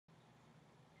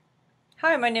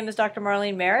Hi, my name is Dr.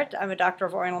 Marlene Merritt. I'm a doctor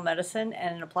of Oriental medicine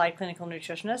and an applied clinical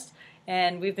nutritionist,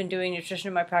 and we've been doing nutrition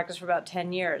in my practice for about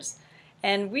 10 years.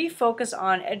 And we focus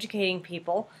on educating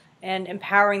people and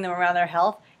empowering them around their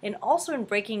health, and also in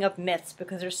breaking up myths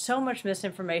because there's so much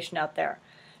misinformation out there.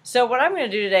 So what I'm going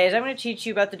to do today is I'm going to teach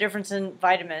you about the difference in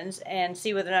vitamins and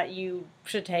see whether or not you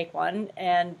should take one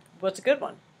and what's a good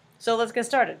one. So let's get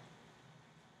started.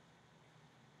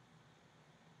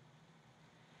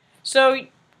 So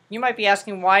you might be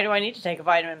asking, why do I need to take a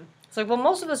vitamin? It's like, well,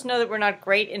 most of us know that we're not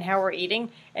great in how we're eating,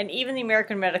 and even the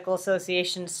American Medical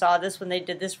Association saw this when they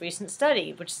did this recent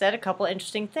study, which said a couple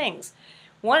interesting things.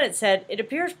 One, it said, it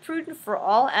appears prudent for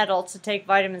all adults to take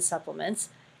vitamin supplements,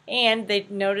 and they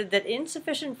noted that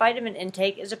insufficient vitamin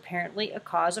intake is apparently a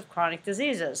cause of chronic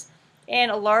diseases. And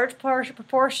a large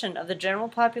proportion of the general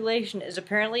population is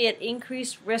apparently at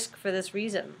increased risk for this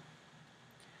reason.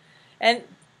 And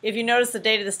if you notice, the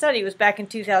date of the study was back in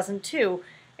 2002,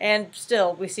 and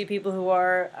still we see people who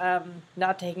are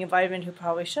not taking a vitamin who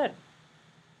probably should.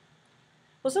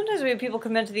 Well, sometimes we have people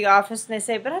come into the office and they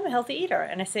say, but I'm a healthy eater.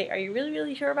 And I say, are you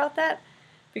really sure about that?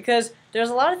 Because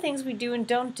there's a lot of things we do and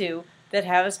don't do that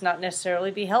have us not necessarily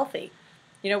be healthy.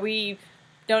 You know, we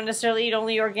don't necessarily eat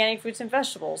only organic fruits and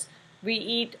vegetables. We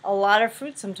eat a lot of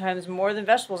fruits sometimes, more than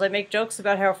vegetables. I make jokes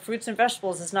about how fruits and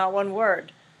vegetables is not one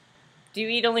word. Do you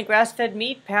eat only grass-fed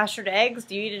meat, pastured eggs?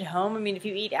 Do you eat at home? I mean, if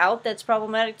you eat out, that's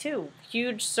problematic too.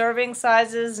 Huge serving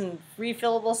sizes and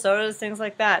refillable sodas, things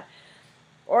like that.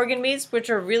 Organ meats, which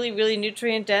are really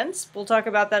nutrient dense, we'll talk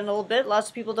about that in a little bit. Lots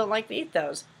of people don't like to eat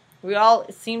those. We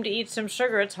all seem to eat some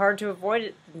sugar. It's hard to avoid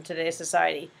it in today's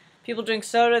society. People drink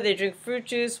soda, they drink fruit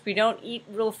juice. We don't eat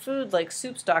real food like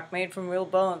soup stock made from real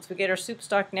bones. We get our soup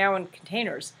stock now in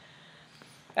containers.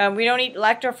 We don't eat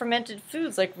lacto-fermented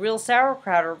foods like real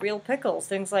sauerkraut or real pickles,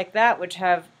 things like that, which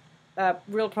have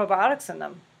real probiotics in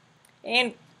them.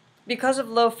 And because of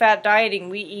low-fat dieting,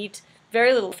 we eat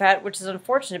very little fat, which is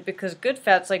unfortunate because good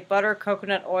fats like butter,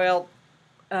 coconut oil,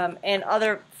 and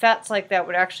other fats like that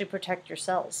would actually protect your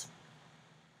cells.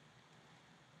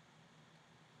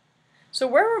 So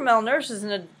where we're malnourished is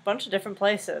in a bunch of different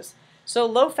places. So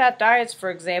low-fat diets, for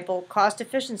example, cause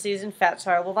deficiencies in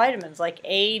fat-soluble vitamins like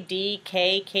A, D,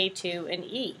 K, K2, and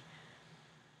E.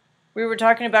 We were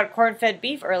talking about corn-fed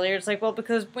beef earlier. It's like, well,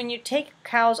 because when you take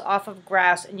cows off of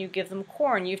grass and you give them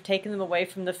corn, you've taken them away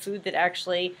from the food that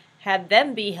actually had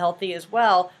them be healthy as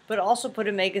well, but also put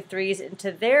omega-3s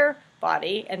into their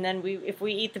body, and then if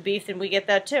we eat the beef, then we get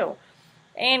that too.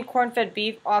 And corn-fed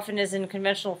beef often is in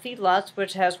conventional feedlots,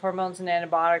 which has hormones and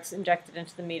antibiotics injected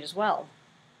into the meat as well.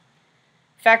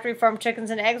 Factory farm chickens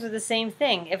and eggs are the same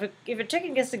thing. If a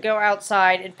chicken gets to go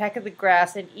outside and peck at the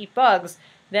grass and eat bugs,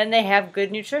 then they have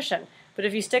good nutrition. But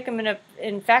if you stick them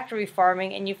in factory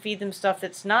farming and you feed them stuff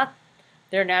that's not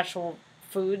their natural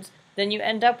foods, then you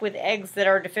end up with eggs that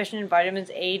are deficient in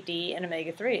vitamins A, D, and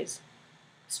omega-3s.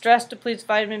 Stress depletes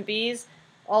vitamin Bs,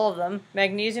 all of them,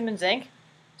 magnesium and zinc.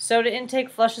 Soda intake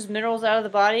flushes minerals out of the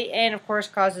body and, of course,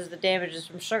 causes the damages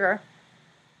from sugar.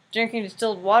 Drinking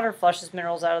distilled water flushes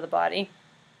minerals out of the body.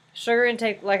 Sugar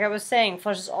intake, like I was saying,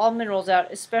 flushes all minerals out,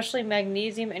 especially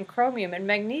magnesium and chromium, and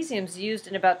magnesium is used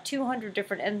in about 200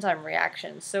 different enzyme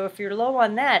reactions. So if you're low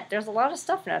on that, there's a lot of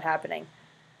stuff not happening.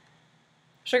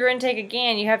 Sugar intake,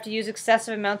 again, you have to use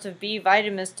excessive amounts of B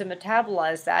vitamins to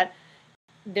metabolize that.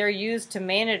 They're used to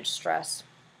manage stress.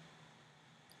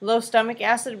 Low stomach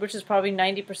acid, which is probably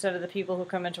 90% of the people who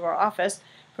come into our office,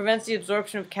 prevents the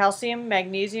absorption of calcium,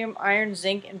 magnesium, iron,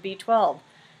 zinc, and B12.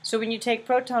 So when you take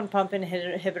proton pump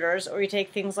inhibitors or you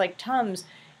take things like Tums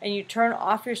and you turn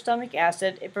off your stomach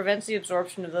acid, it prevents the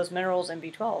absorption of those minerals and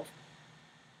B12.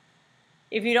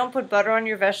 If you don't put butter on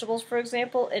your vegetables, for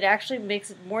example, it actually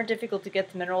makes it more difficult to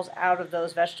get the minerals out of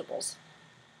those vegetables.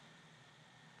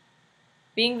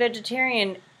 Being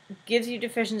vegetarian gives you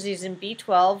deficiencies in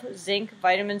B12, zinc,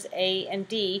 vitamins A and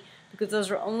D because those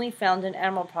are only found in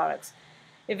animal products.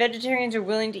 If vegetarians are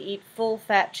willing to eat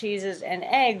full-fat cheeses and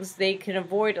eggs, they can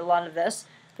avoid a lot of this,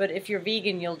 but if you're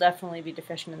vegan, you'll definitely be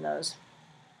deficient in those.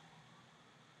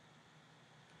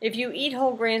 If you eat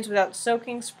whole grains without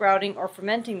soaking, sprouting, or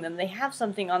fermenting them, they have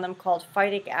something on them called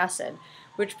phytic acid,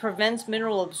 which prevents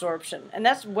mineral absorption. And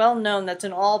that's well known, that's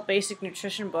in all basic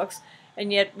nutrition books,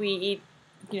 and yet we eat,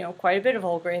 quite a bit of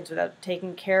whole grains without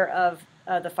taking care of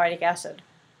the phytic acid.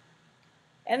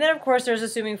 And then, of course, there's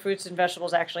assuming fruits and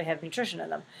vegetables actually have nutrition in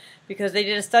them, because they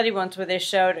did a study once where they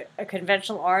showed a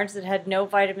conventional orange that had no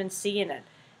vitamin C in it.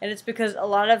 And it's because a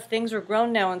lot of things are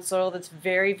grown now in soil that's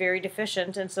very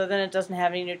deficient, and so then it doesn't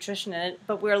have any nutrition in it,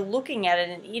 but we're looking at it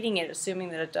and eating it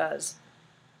assuming that it does.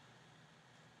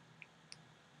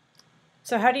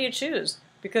 So how do you choose?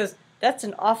 Because That's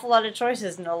an awful lot of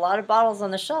choices and a lot of bottles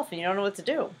on the shelf, and you don't know what to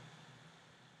do.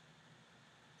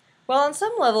 Well, on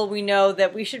some level, we know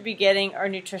that we should be getting our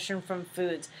nutrition from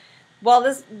foods. While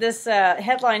this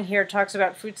headline here talks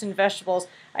about fruits and vegetables,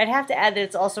 I'd have to add that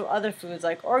it's also other foods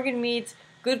like organ meats,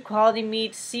 good quality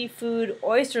meat, seafood.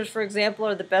 Oysters, for example,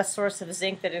 are the best source of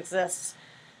zinc that exists.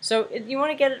 So you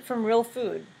want to get it from real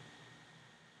food.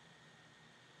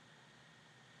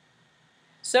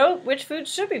 So which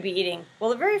foods should we be eating? Well,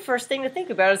 the very first thing to think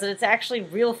about is that it's actually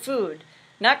real food.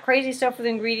 Not crazy stuff with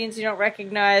ingredients you don't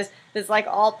recognize that's like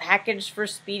all packaged for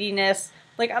speediness.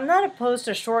 Like, I'm not opposed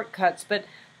to shortcuts, but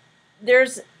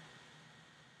there's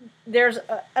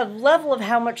a level of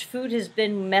how much food has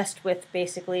been messed with,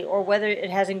 basically, or whether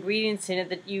it has ingredients in it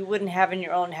that you wouldn't have in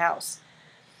your own house.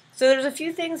 So there's a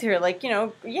few things here, like,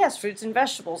 yes, fruits and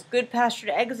vegetables, good pastured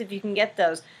eggs if you can get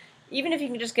those. Even if you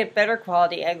can just get better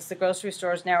quality eggs, the grocery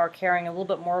stores now are carrying a little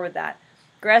bit more with that.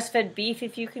 Grass-fed beef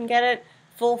if you can get it,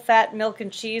 full-fat milk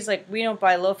and cheese, like we don't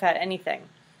buy low-fat anything.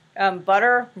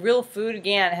 Butter, real food,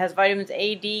 again, has vitamins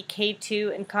A, D,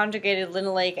 K2, and conjugated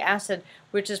linoleic acid,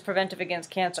 which is preventive against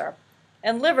cancer.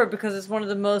 And liver, because it's one of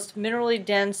the most minerally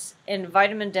dense and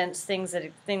vitamin-dense thing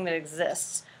that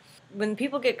exists. When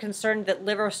people get concerned that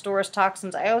liver stores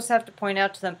toxins, I always have to point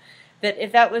out to them that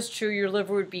if that was true, your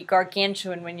liver would be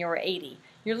gargantuan when you were 80.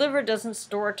 Your liver doesn't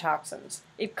store toxins.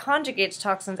 It conjugates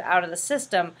toxins out of the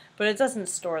system, but it doesn't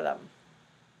store them.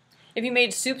 If you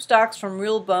made soup stocks from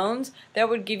real bones, that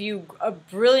would give you a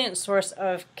brilliant source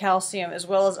of calcium as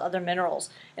well as other minerals.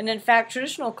 And in fact,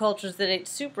 traditional cultures that ate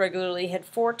soup regularly had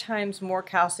 4 times more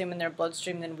calcium in their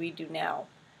bloodstream than we do now.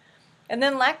 And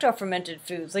then lacto-fermented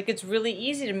foods, like it's really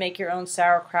easy to make your own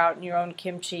sauerkraut and your own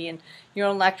kimchi and your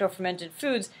own lacto-fermented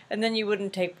foods, and then you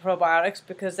wouldn't take probiotics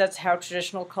because that's how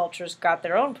traditional cultures got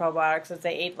their own probiotics, as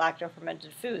they ate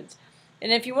lacto-fermented foods.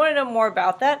 And if you want to know more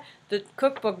about that, the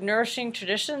cookbook Nourishing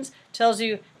Traditions tells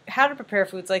you how to prepare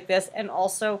foods like this and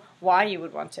also why you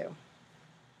would want to.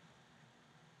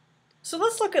 So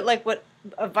let's look at like what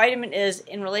a vitamin is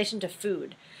in relation to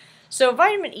food. So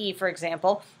vitamin E, for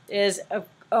example, is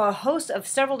a host of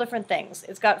several different things.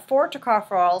 It's got 4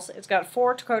 tocopherols, it's got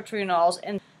 4 tocotrienols,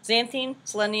 and xanthine,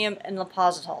 selenium, and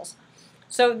lipositols.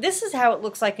 So this is how it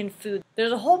looks like in food.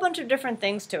 There's a whole bunch of different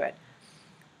things to it.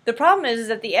 The problem is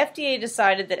that the FDA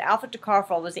decided that alpha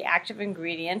tocopherol was the active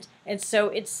ingredient, and so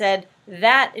it said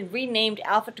that it renamed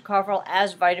alpha tocopherol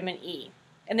as vitamin E.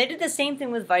 And they did the same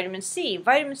thing with vitamin C.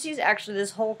 Vitamin C is actually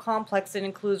this whole complex that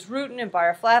includes rutin and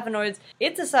bioflavonoids.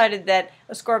 It decided that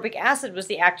ascorbic acid was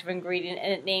the active ingredient,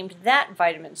 and it named that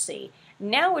vitamin C.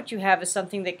 Now what you have is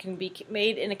something that can be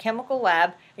made in a chemical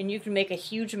lab, and you can make a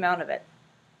huge amount of it.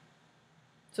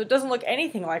 So it doesn't look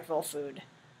anything like real food.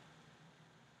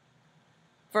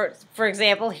 For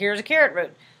example, here's a carrot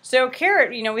root. So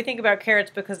carrot, we think about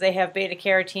carrots because they have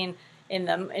beta-carotene in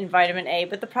them, in vitamin A,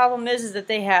 but the problem is that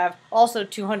they have also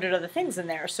 200 other things in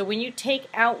there. So when you take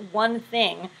out one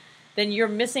thing, then you're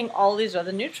missing all these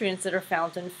other nutrients that are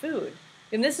found in food.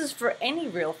 And this is for any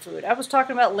real food. I was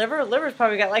talking about liver. Liver's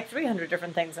probably got like 300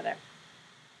 different things in it.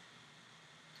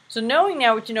 So knowing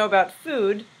now what you know about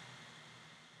food,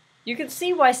 you can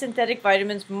see why synthetic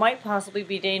vitamins might possibly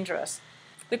be dangerous.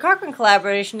 The Cochrane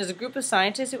Collaboration is a group of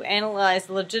scientists who analyzed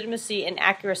the legitimacy and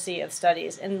accuracy of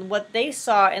studies. And what they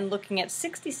saw in looking at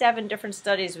 67 different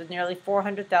studies with nearly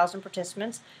 400,000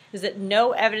 participants is that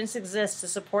no evidence exists to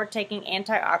support taking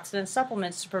antioxidant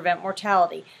supplements to prevent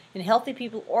mortality in healthy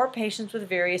people or patients with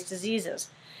various diseases.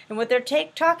 And what they're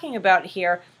talking about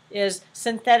here is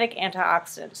synthetic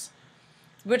antioxidants,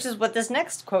 which is what this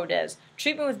next quote is.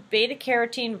 Treatment with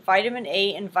beta-carotene, vitamin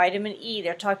A, and vitamin E.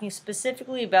 They're talking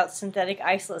specifically about synthetic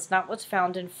isolates, not what's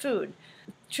found in food.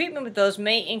 Treatment with those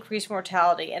may increase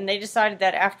mortality, and they decided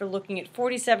that after looking at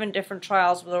 47 different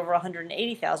trials with over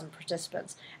 180,000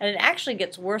 participants. And it actually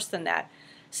gets worse than that.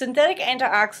 Synthetic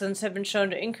antioxidants have been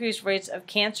shown to increase rates of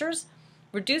cancers,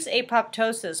 reduce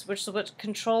apoptosis, which is what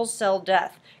controls cell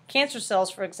death. Cancer cells,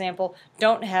 for example,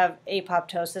 don't have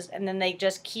apoptosis, and then they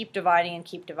just keep dividing and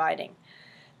keep dividing.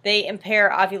 They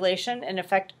impair ovulation and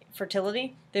affect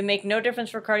fertility. They make no difference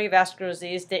for cardiovascular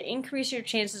disease. They increase your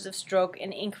chances of stroke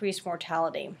and increase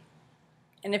mortality.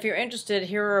 And if you're interested,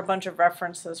 here are a bunch of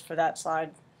references for that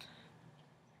slide.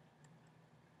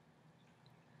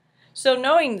 So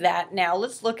knowing that now,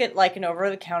 let's look at like an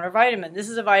over-the-counter vitamin. This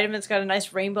is a vitamin that's got a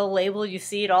nice rainbow label. You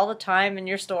see it all the time in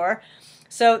your store.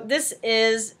 So this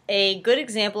is a good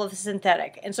example of a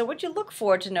synthetic. And so what you look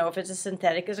for to know if it's a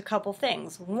synthetic is a couple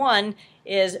things. One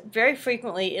is very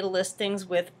frequently it'll list things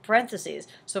with parentheses.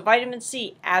 So vitamin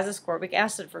C as ascorbic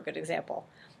acid, for a good example.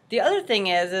 The other thing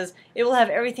is it will have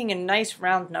everything in nice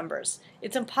round numbers.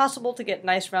 It's impossible to get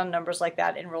nice round numbers like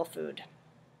that in real food.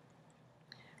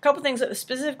 A couple things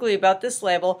specifically about this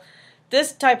label.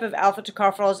 This type of alpha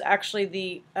tocopherol is actually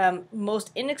the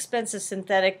most inexpensive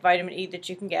synthetic vitamin E that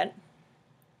you can get.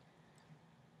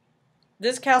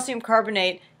 This calcium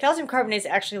carbonate is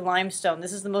actually limestone.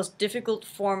 This is the most difficult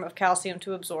form of calcium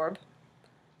to absorb.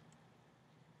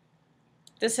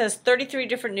 This has 33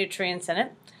 different nutrients in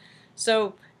it.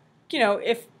 So, you know,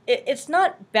 if it's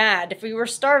not bad. If we were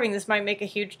starving, this might make a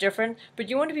huge difference, but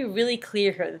you want to be really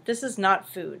clear here that this is not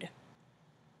food.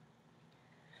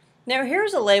 Now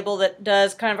here's a label that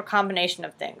does kind of a combination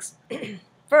of things.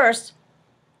 First,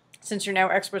 since you're now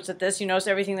experts at this, you notice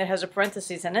everything that has a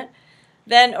parentheses in it.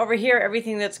 Then over here,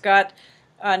 everything that's got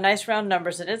nice round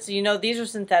numbers in it, so you know these are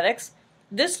synthetics.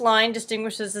 This line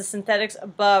distinguishes the synthetics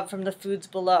above from the foods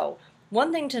below.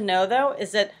 One thing to know, though,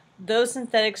 is that those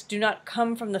synthetics do not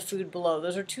come from the food below.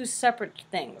 Those are two separate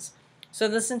things. So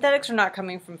the synthetics are not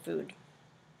coming from food.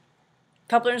 A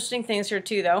couple of interesting things here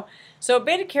too, though. So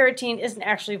beta-carotene isn't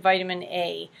actually vitamin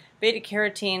A.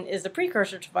 Beta-carotene is the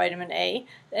precursor to vitamin A,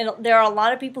 and there are a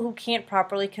lot of people who can't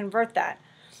properly convert that.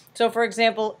 So for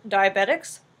example,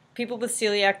 diabetics, people with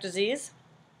celiac disease,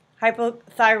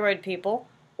 hypothyroid people,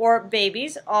 or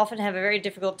babies often have a very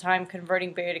difficult time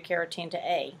converting beta-carotene to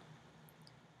A.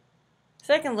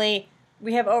 Secondly,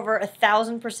 we have over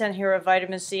 1,000% here of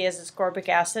vitamin C as ascorbic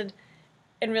acid.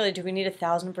 And really, do we need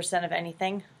 1,000% of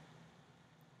anything?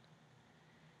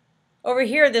 Over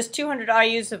here, there's 200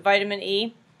 IUs of vitamin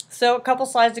E. So a couple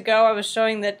slides ago, I was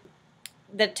showing that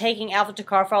taking alpha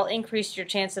tocopherol increased your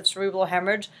chance of cerebral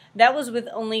hemorrhage. That was with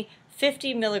only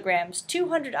 50 milligrams.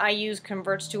 200 IUs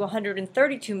converts to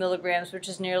 132 milligrams, which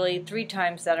is nearly 3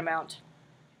 times that amount.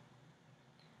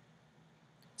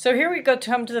 So here we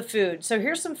come to the food. So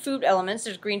here's some food elements.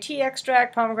 There's green tea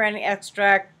extract, pomegranate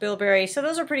extract, bilberry. So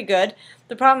those are pretty good.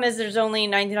 The problem is there's only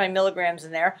 99 milligrams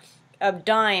in there. A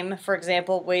dime, for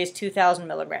example, weighs 2,000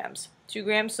 milligrams. 2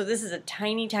 grams, so this is a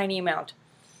tiny, tiny amount.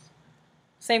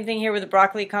 Same thing here with the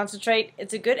broccoli concentrate.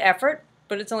 It's a good effort,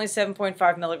 but it's only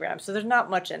 7.5 milligrams, so there's not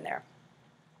much in there.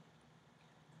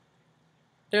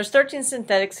 There's 13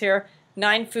 synthetics here,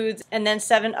 9 foods, and then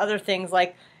 7 other things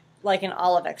like an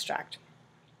olive extract.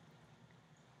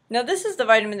 Now this is the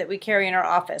vitamin that we carry in our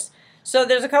office. So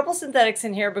there's a couple synthetics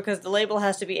in here because the label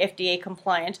has to be FDA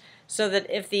compliant, so that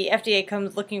if the FDA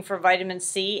comes looking for vitamin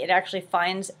C, it actually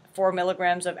finds 4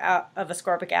 milligrams of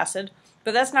ascorbic acid.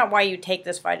 But that's not why you take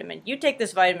this vitamin. You take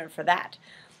this vitamin for that.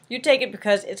 You take it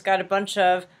because it's got a bunch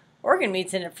of organ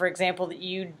meats in it, for example, that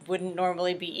you wouldn't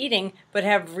normally be eating, but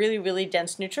have really, really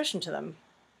dense nutrition to them.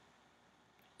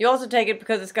 You also take it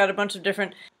because it's got a bunch of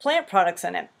different plant products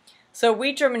in it. So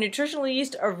wheat germ nutritional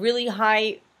yeast are really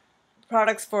high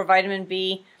products for vitamin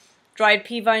B. Dried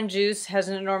pea vine juice has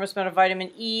an enormous amount of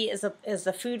vitamin E as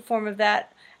the food form of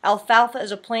that. Alfalfa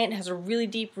as a plant has a really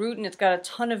deep root and it's got a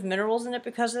ton of minerals in it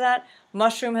because of that.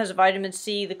 Mushroom has vitamin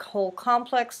C, the whole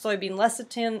complex. Soybean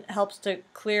lecithin helps to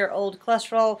clear old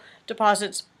cholesterol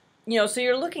deposits. You know, so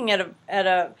you're looking at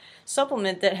a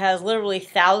supplement that has literally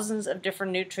thousands of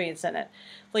different nutrients in it.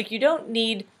 Like, you don't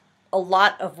need a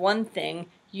lot of one thing.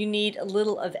 You need a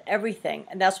little of everything,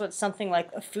 and that's what something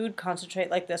like a food concentrate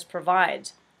like this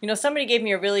provides. You know, somebody gave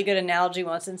me a really good analogy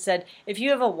once and said, if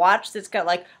you have a watch that's got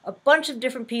like a bunch of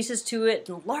different pieces to it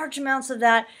and large amounts of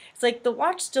that, it's like the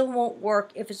watch still won't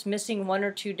work if it's missing 1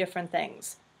 or 2 different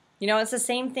things. You know, it's the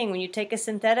same thing when you take a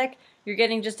synthetic, you're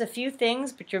getting just a few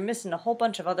things, but you're missing a whole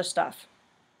bunch of other stuff.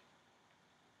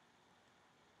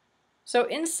 So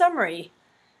in summary,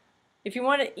 if you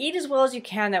want to eat as well as you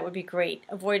can, that would be great.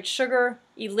 Avoid sugar,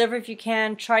 eat liver if you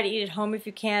can, try to eat at home if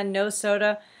you can, no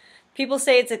soda. People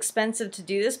say it's expensive to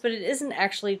do this, but it isn't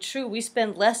actually true. We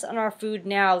spend less on our food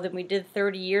now than we did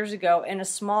 30 years ago, and a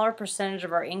smaller percentage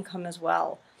of our income as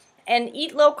well. And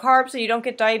eat low carb so you don't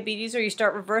get diabetes or you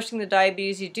start reversing the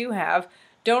diabetes you do have.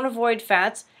 Don't avoid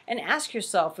fats, and ask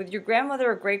yourself, would your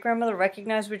grandmother or great-grandmother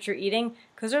recognize what you're eating?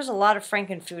 Because there's a lot of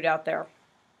frankenfood out there.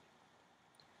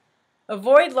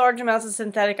 Avoid large amounts of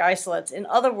synthetic isolates. In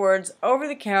other words,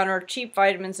 over-the-counter cheap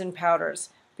vitamins and powders,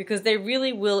 because they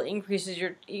really will increase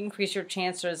your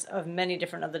chances of many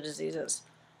different other diseases.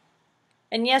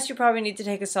 And yes, you probably need to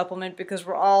take a supplement because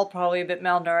we're all probably a bit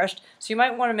malnourished, so you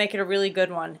might want to make it a really good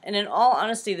one. And in all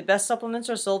honesty, the best supplements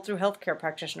are sold through healthcare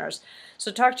practitioners. So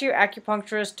talk to your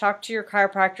acupuncturist, talk to your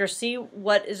chiropractor, see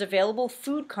what is available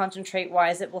food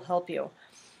concentrate-wise that will help you.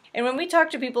 And when we talk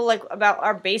to people like about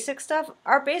our basic stuff,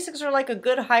 our basics are like a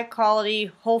good high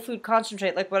quality whole food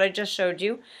concentrate like what I just showed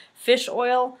you. Fish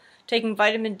oil, taking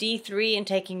vitamin D3 and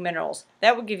taking minerals.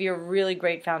 That would give you a really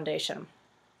great foundation.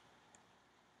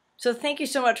 So thank you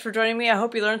so much for joining me. I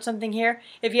hope you learned something here.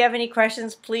 If you have any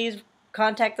questions, please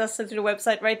contact us through the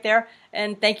website right there.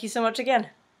 And thank you so much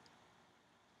again.